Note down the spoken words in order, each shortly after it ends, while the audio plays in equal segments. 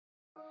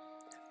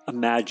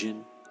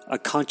Imagine a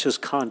conscious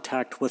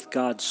contact with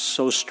God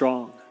so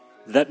strong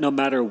that no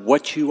matter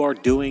what you are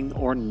doing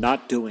or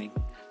not doing,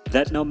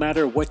 that no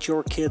matter what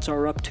your kids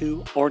are up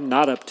to or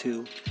not up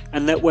to,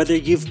 and that whether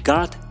you've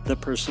got the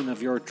person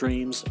of your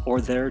dreams or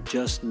they're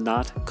just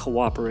not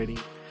cooperating,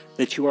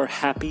 that you are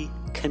happy,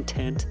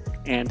 content,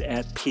 and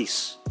at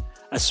peace.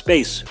 A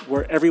space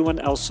where everyone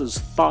else's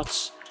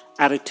thoughts,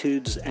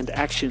 attitudes, and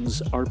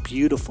actions are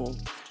beautiful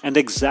and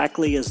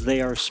exactly as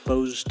they are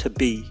supposed to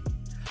be.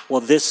 Well,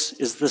 this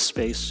is the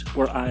space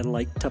where I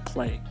like to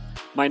play.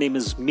 My name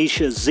is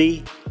Misha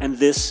Z, and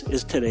this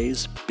is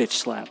today's Bitch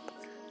Slap.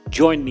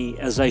 Join me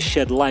as I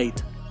shed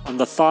light on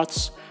the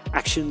thoughts,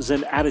 actions,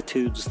 and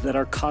attitudes that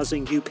are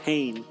causing you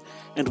pain,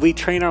 and we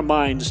train our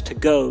minds to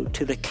go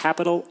to the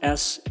capital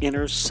S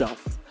inner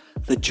self,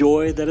 the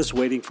joy that is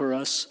waiting for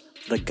us,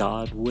 the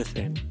God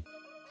within.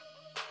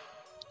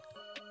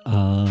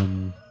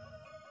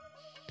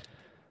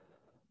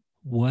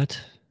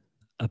 What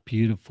a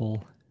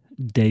beautiful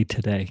day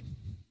today.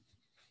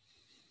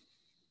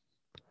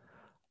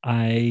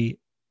 I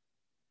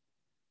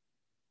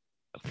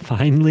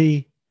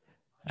finally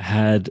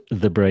had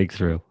the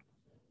breakthrough.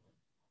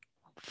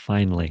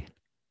 Finally.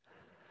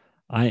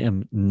 I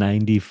am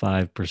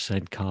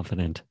 95%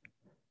 confident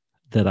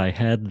that I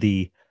had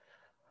the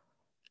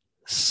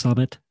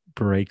summit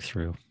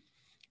breakthrough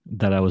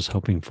that I was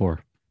hoping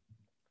for.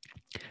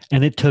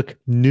 And it took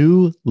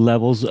new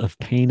levels of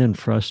pain and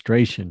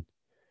frustration,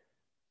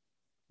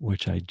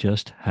 which I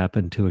just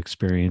happened to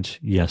experience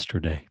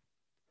yesterday.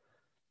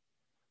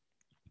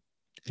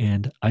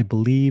 And I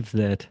believe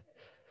that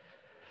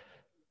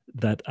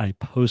I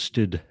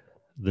posted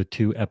the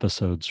 2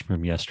 episodes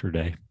from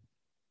yesterday.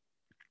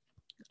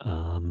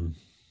 And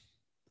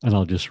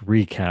I'll just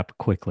recap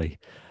quickly.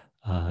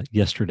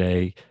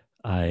 Yesterday,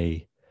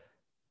 I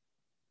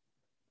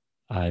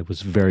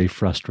was very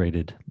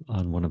frustrated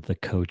on one of the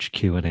coach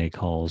Q&A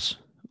calls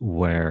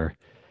where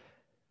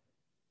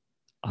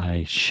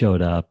I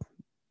showed up,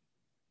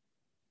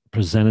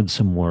 presented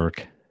some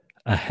work,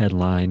 a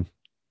headline,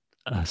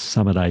 a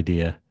summit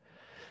idea,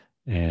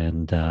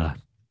 and the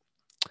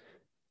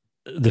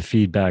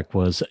feedback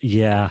was,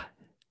 yeah,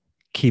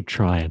 keep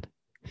trying.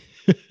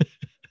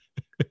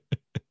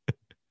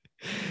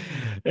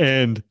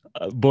 And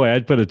boy,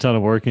 I'd put a ton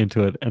of work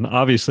into it. And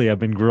obviously I've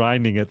been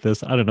grinding at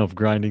this. I don't know if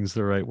grinding is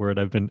the right word.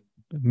 I've been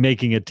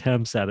making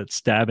attempts at it,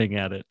 stabbing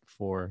at it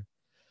for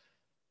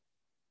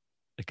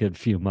a good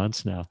few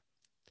months now.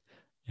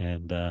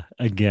 And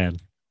again,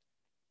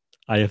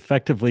 I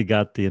effectively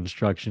got the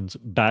instructions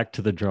back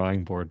to the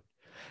drawing board.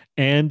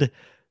 And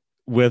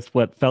with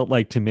what felt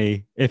like to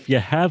me, if you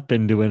have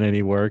been doing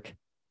any work,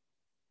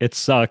 it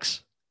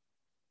sucks.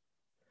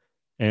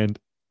 And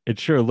it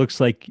sure looks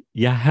like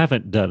you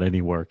haven't done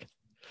any work.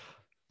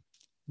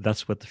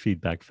 That's what the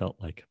feedback felt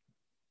like.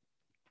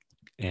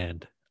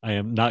 And I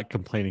am not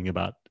complaining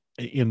about,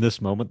 in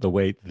this moment, the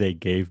way they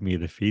gave me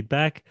the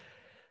feedback,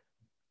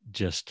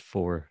 that's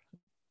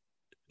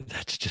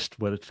just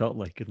what it felt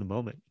like in the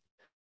moment.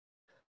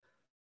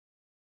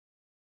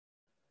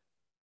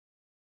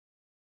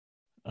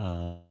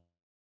 Because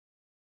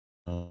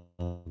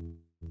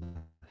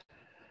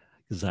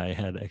I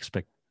had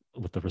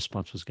what the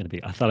response was going to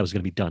be. I thought I was going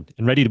to be done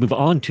and ready to move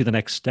on to the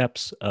next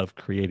steps of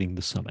creating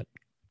the summit.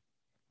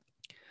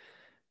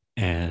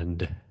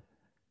 And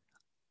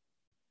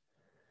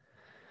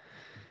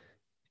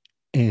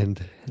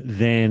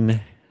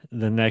then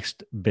the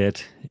next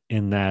bit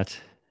in that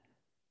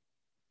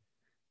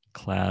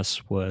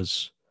class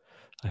was,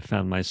 I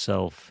found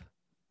myself,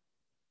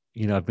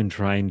 I've been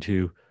trying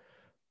to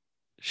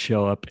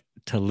show up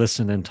to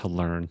listen and to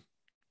learn,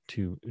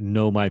 to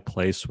know my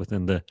place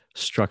within the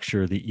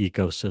structure, the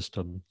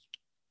ecosystem,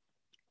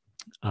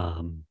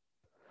 and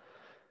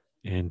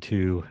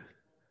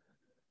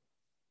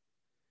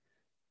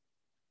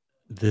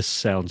this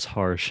sounds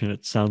harsh and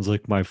it sounds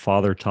like my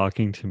father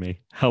talking to me.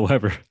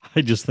 However,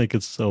 I just think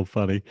it's so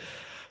funny.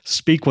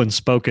 Speak when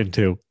spoken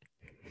to.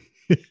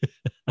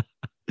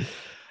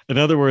 In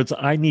other words,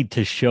 I need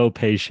to show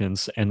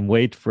patience and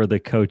wait for the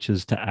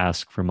coaches to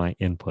ask for my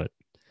input.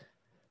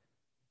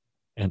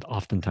 And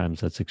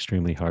oftentimes that's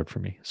extremely hard for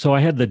me. So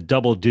I had the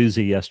double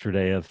doozy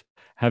yesterday of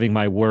having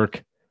my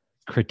work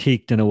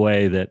critiqued in a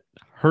way that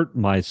hurt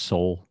my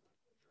soul.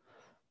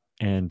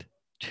 And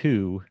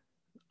 2,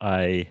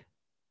 I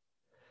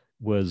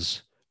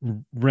was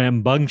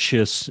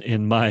rambunctious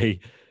in my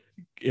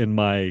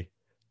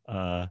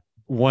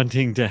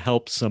wanting to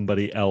help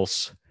somebody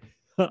else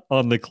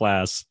on the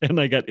class, and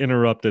I got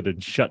interrupted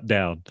and shut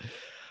down.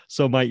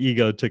 So my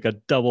ego took a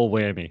double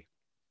whammy.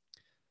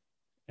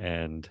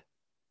 And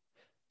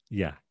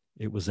yeah,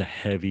 it was a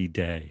heavy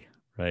day,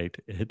 right?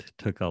 It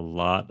took a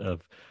lot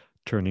of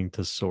turning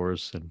to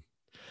source. And,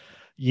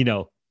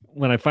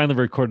 when I finally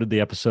recorded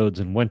the episodes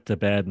and went to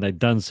bed and I'd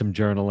done some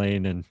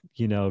journaling and,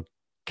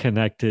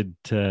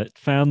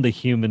 found the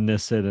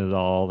humanness in it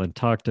all and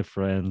talked to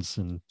friends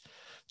and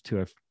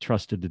to a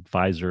trusted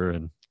advisor,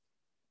 and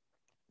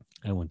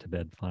I went to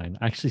bed fine.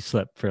 I actually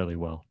slept fairly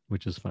well,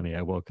 which is funny.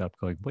 I woke up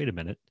going, wait a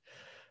minute,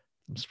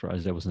 I'm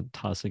surprised I wasn't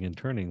tossing and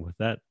turning with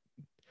that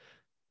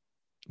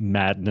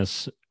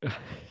madness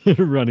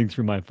running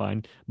through my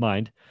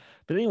mind.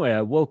 But anyway,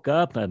 I woke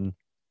up and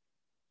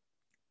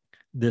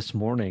this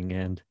morning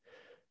and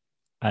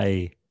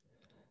I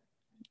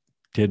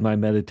did my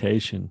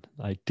meditation.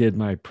 I did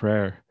my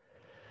prayer.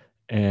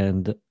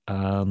 And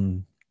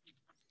I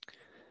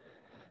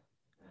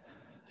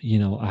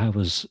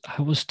was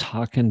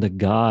talking to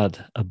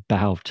God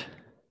about,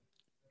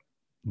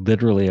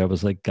 literally, I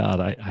was like,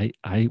 God,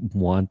 I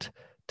want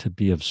to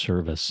be of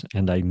service.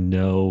 And I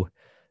know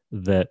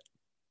that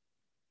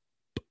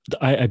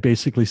I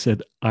basically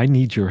said, I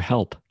need your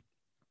help.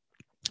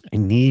 I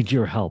need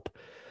your help.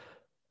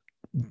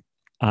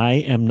 I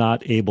am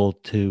not able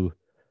to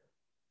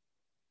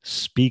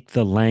speak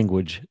the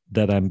language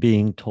that I'm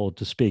being told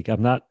to speak.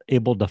 I'm not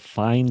able to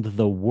find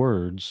the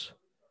words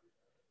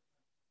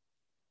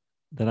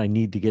that I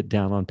need to get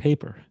down on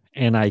paper.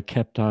 And I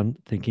kept on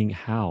thinking,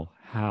 how?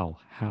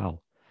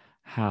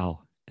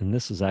 And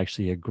this is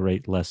actually a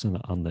great lesson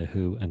on the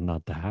who and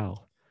not the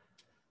how.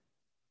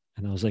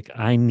 And I was like,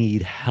 I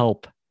need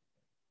help.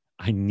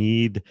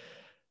 And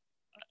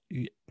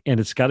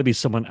it's got to be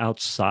someone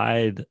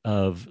outside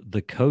of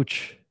the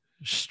coach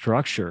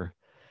structure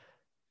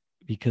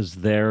because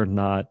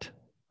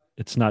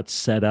it's not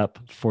set up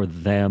for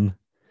them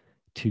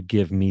to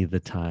give me the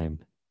time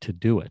to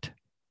do it,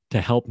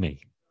 to help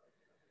me.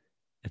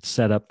 It's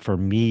set up for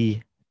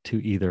me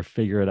to either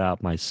figure it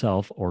out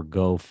myself or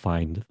go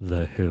find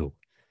the who.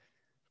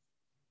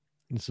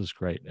 This is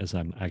great as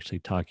I'm actually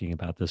talking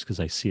about this because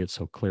I see it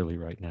so clearly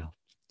right now.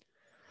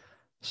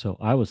 So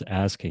I was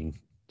asking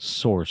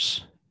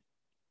Source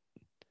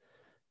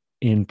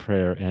in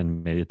prayer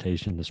and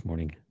meditation this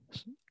morning,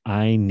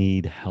 I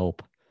need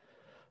help.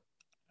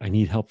 I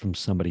need help from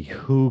somebody.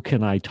 Who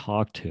can I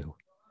talk to?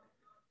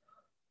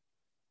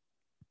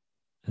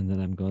 And then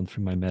I'm going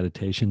through my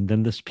meditation.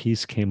 Then this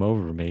peace came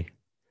over me.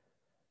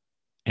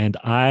 And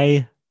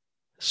I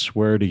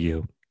swear to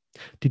you,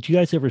 did you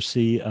guys ever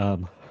see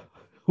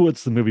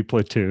what's the movie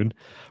Platoon?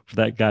 For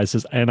that guy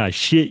says, and I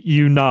shit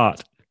you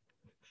not.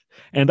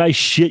 And I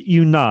shit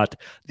you not.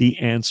 The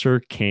answer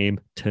came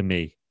to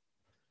me.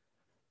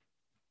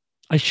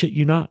 I shit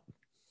you not.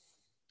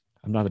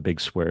 I'm not a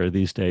big swearer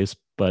these days,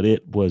 but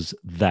it was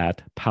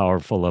that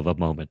powerful of a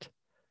moment.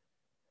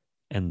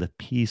 And the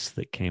peace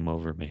that came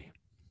over me.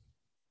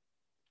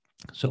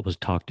 So it was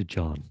talk to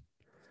John.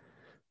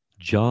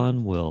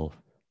 John will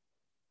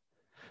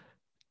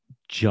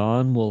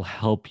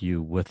help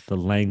you with the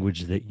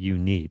language that you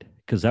need.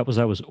 Because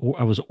I was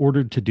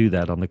ordered to do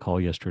that on the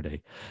call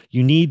yesterday.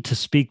 You need to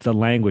speak the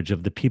language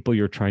of the people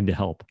you're trying to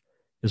help,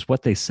 is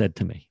what they said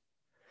to me.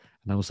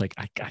 And I was like,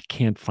 I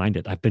can't find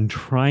it. I've been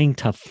trying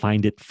to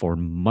find it for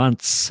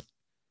months.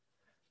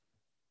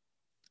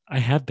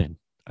 I've been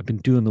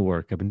doing the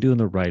work. I've been doing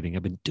the writing.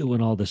 I've been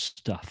doing all this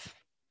stuff.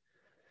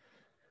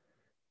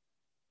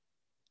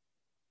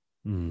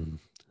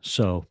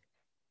 So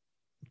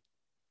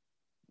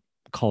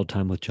call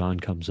time with John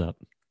comes up.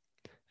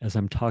 As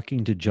I'm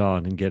talking to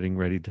John and getting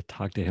ready to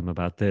talk to him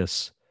about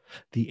this,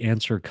 the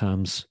answer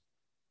comes,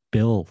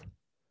 Bill,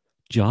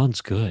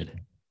 John's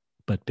good,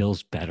 but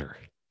Bill's better.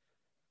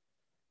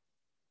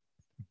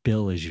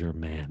 Bill is your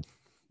man,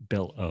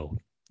 Bill O.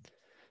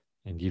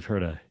 And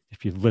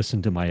if you've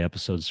listened to my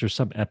episodes, there's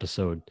some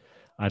episode,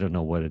 I don't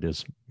know what it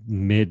is,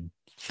 mid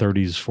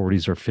 30s,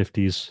 40s, or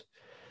 50s,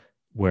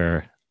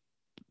 where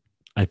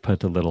I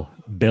put the little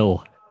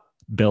Bill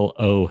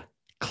O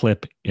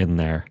clip in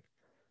there.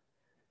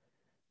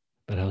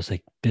 But I was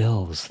like,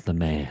 Bill's the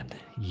man.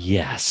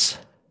 Yes.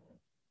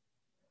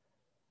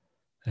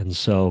 And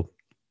so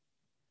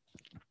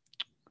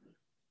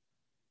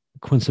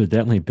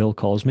coincidentally, Bill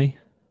calls me.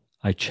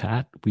 We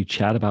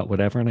chat about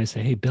whatever. And I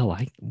say, hey, Bill,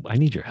 I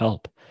need your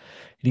help.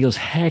 And he goes,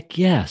 heck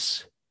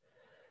yes.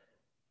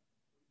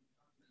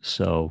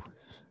 So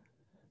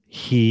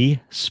he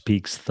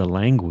speaks the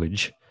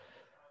language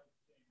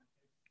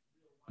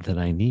that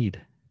I need.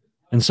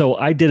 And so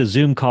I did a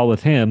Zoom call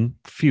with him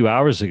a few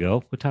hours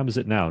ago. What time is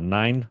it now?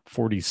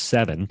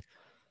 9:47.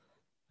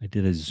 I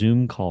did a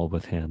Zoom call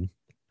with him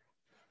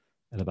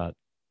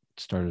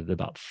started at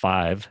about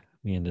 5.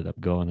 We ended up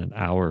going an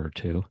hour or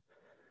two.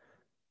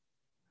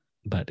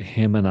 But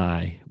him and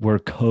I were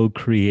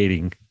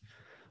co-creating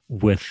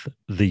with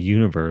the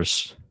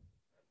universe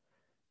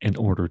in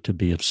order to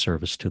be of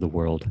service to the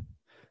world.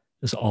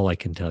 Is all I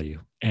can tell you.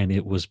 And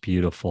it was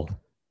beautiful.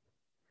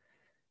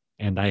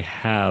 And I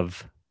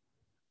have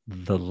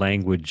the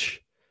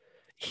language.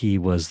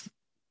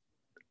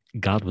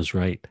 God was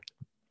right.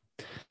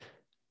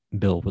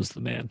 Bill was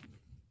the man.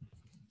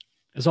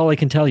 Is all I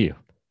can tell you.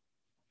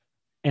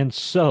 And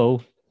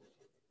so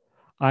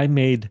I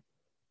made,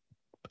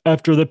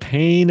 after the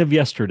pain of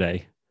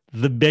yesterday,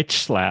 the bitch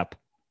slap,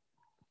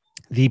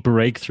 the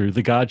breakthrough,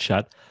 the God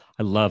shot.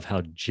 I love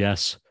how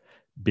Jess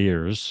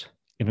Beers,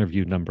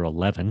 interview number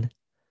 11,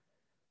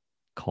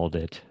 called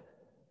it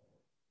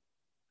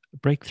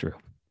breakthrough.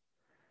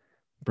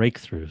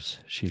 Breakthroughs,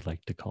 she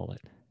liked to call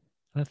it.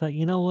 And I thought,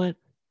 you know what?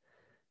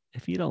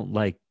 If you don't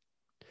like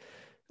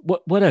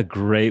What a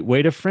great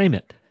way to frame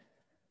it.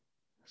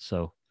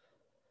 So,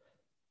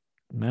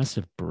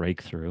 massive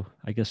breakthrough.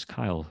 I guess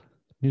Kyle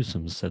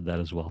Newsom said that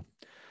as well.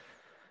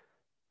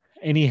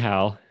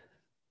 Anyhow,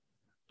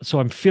 so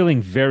I'm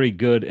feeling very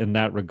good in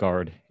that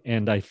regard.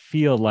 And I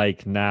feel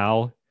like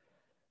now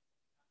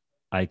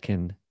I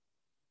can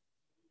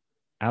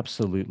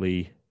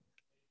absolutely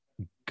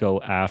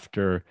go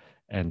after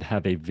and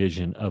have a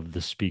vision of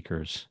the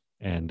speakers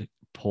and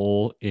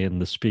pull in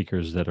the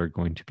speakers that are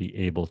going to be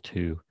able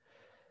to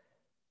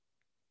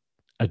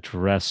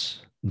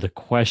address the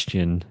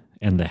question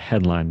and the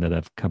headline that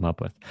I've come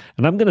up with.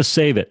 And I'm going to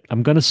save it.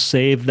 I'm going to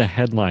save the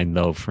headline,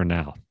 though, for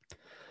now.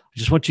 I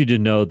just want you to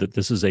know that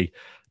this is a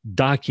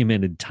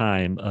documented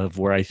time of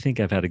where I think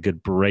I've had a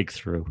good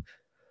breakthrough,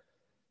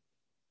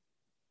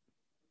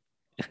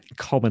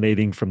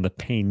 culminating from the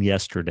pain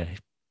yesterday.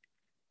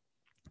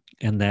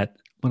 And that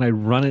when I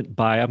run it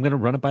by, I'm going to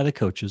run it by the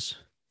coaches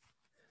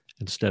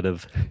instead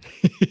of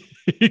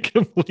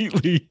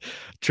completely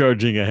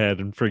charging ahead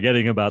and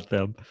forgetting about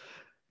them.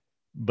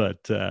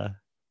 But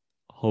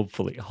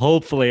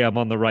hopefully I'm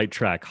on the right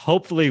track.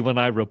 Hopefully when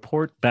I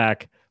report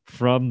back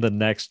from the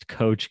next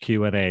coach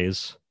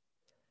Q&As,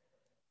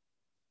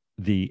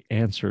 the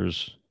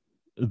answers,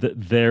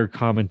 their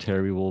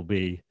commentary will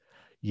be,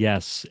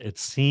 yes, it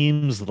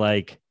seems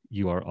like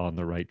you are on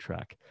the right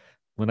track.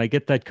 When I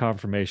get that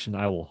confirmation,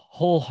 I will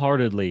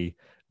wholeheartedly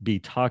be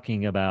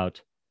talking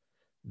about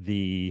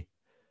the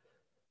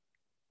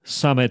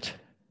summit,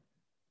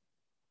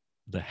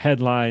 the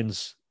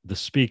headlines, the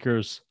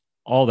speakers,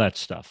 all that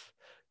stuff.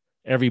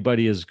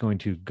 Everybody is going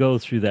to go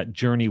through that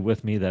journey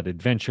with me, that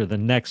adventure, the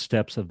next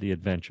steps of the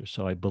adventure.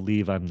 So I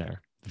believe I'm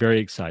there. Very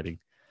exciting.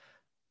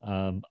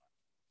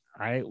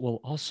 I will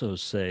also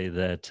say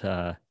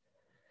that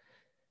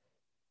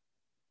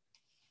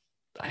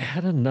I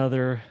had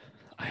another,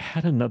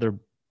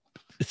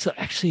 it's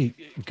actually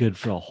good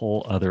for a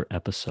whole other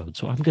episode.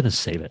 So I'm going to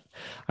save it.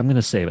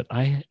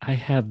 I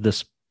have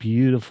this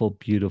beautiful,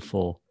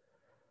 beautiful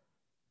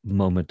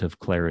moment of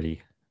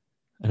clarity.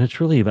 And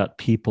it's really about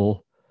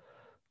people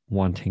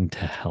wanting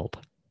to help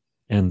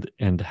and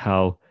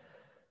how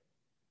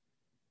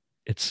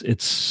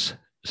it's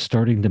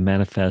starting to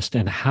manifest.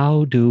 And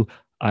how do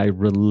I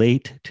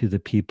relate to the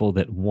people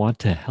that want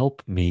to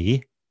help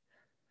me?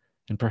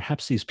 And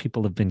perhaps these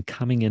people have been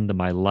coming into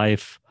my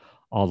life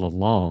all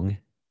along,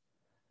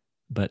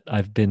 but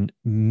I've been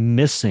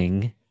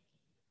missing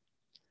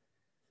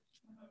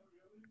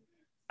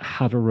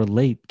how to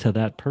relate to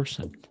that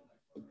person.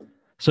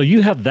 So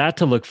you have that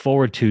to look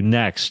forward to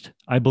next.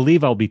 I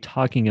believe I'll be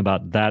talking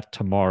about that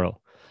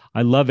tomorrow.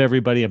 I love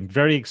everybody. I'm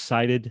very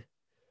excited.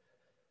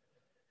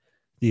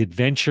 The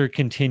adventure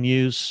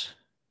continues.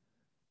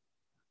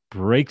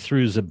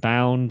 Breakthroughs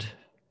abound.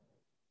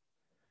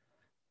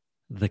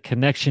 The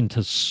connection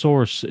to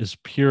source is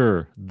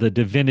pure. The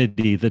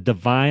divinity, the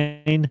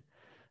divine,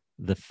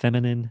 the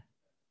feminine.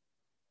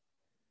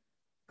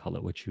 Call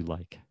it what you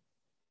like.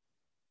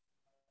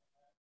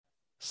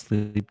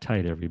 Sleep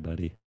tight,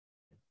 everybody.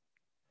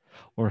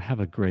 Or have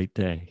a great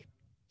day,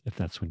 if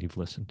that's when you've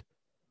listened.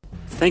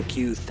 Thank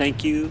you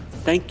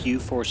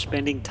for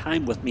spending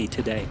time with me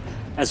today.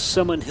 As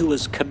someone who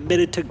is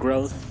committed to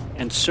growth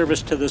and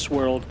service to this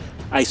world,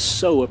 I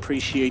so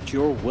appreciate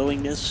your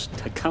willingness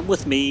to come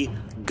with me,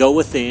 go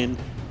within,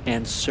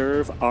 and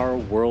serve our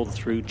world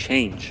through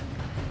change.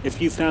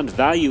 If you found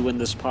value in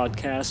this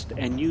podcast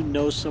and you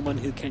know someone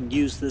who can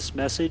use this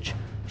message,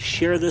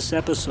 share this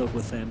episode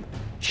with them.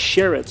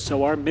 Share it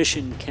so our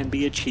mission can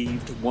be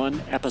achieved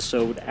one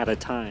episode at a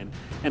time.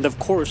 And of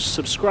course,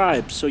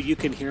 subscribe so you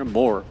can hear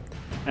more.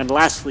 And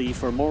lastly,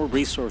 for more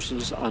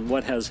resources on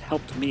what has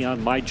helped me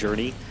on my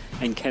journey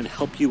and can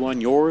help you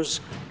on yours,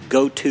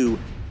 go to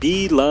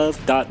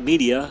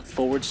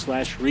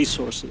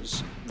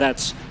belove.media/resources.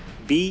 That's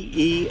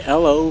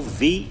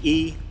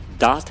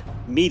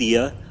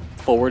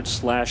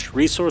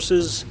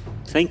BELOVE.media/resources.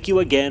 Thank you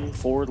again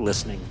for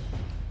listening.